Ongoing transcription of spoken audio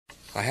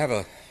I have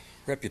a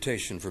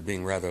reputation for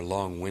being rather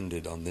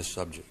long-winded on this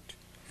subject,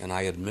 and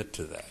I admit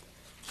to that.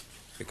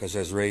 Because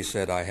as Ray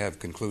said, I have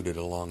concluded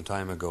a long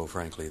time ago,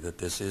 frankly, that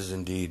this is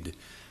indeed,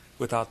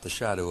 without the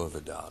shadow of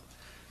a doubt,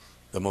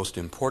 the most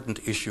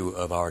important issue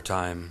of our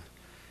time,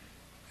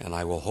 and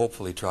I will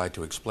hopefully try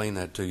to explain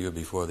that to you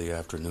before the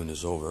afternoon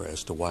is over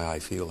as to why I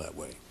feel that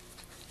way.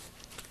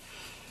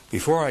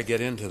 Before I get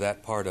into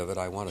that part of it,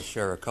 I want to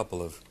share a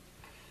couple of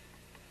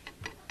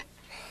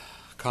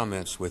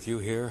comments with you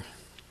here.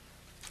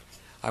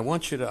 I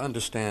want you to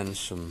understand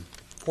some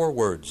 4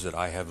 words that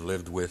I have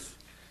lived with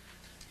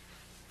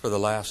for the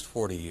last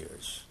 40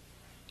 years.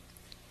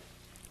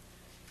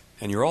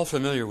 And you're all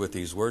familiar with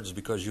these words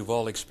because you've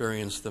all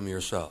experienced them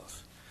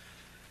yourself.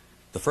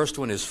 The first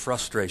one is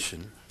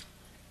frustration.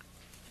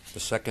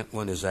 The second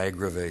one is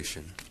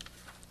aggravation.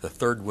 The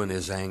third one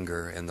is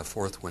anger. And the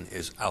fourth one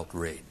is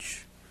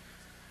outrage.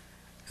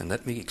 And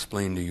let me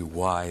explain to you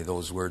why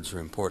those words are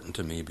important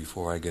to me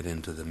before I get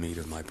into the meat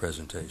of my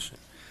presentation.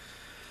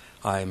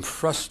 I am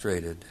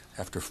frustrated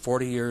after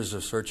 40 years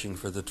of searching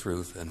for the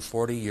truth and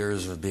 40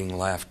 years of being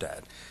laughed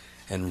at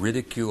and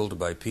ridiculed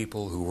by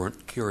people who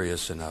weren't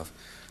curious enough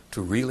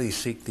to really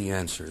seek the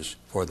answers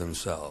for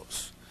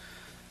themselves.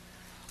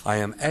 I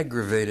am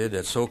aggravated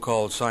at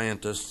so-called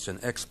scientists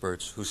and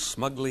experts who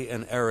smugly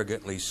and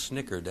arrogantly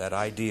snickered at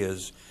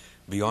ideas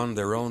beyond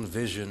their own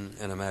vision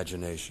and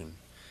imagination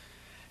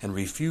and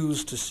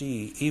refused to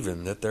see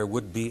even that there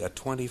would be a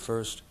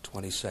 21st,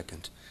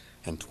 22nd,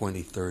 and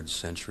 23rd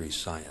century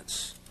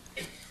science.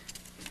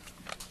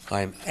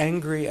 I am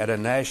angry at a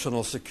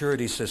national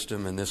security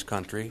system in this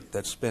country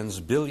that spends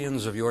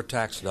billions of your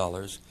tax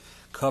dollars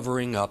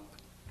covering up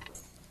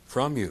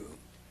from you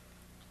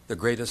the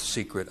greatest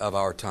secret of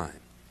our time.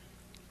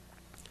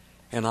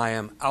 And I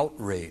am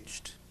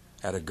outraged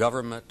at a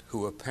government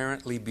who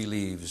apparently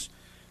believes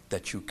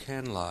that you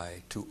can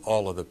lie to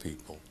all of the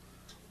people,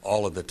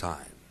 all of the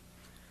time.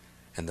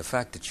 And the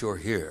fact that you're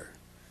here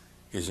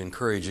is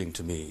encouraging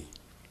to me,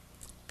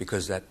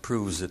 because that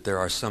proves that there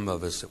are some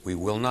of us that we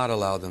will not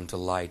allow them to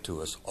lie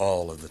to us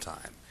all of the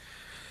time.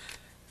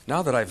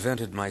 Now that I've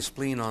vented my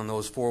spleen on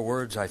those 4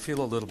 words, I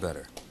feel a little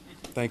better.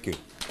 Thank you.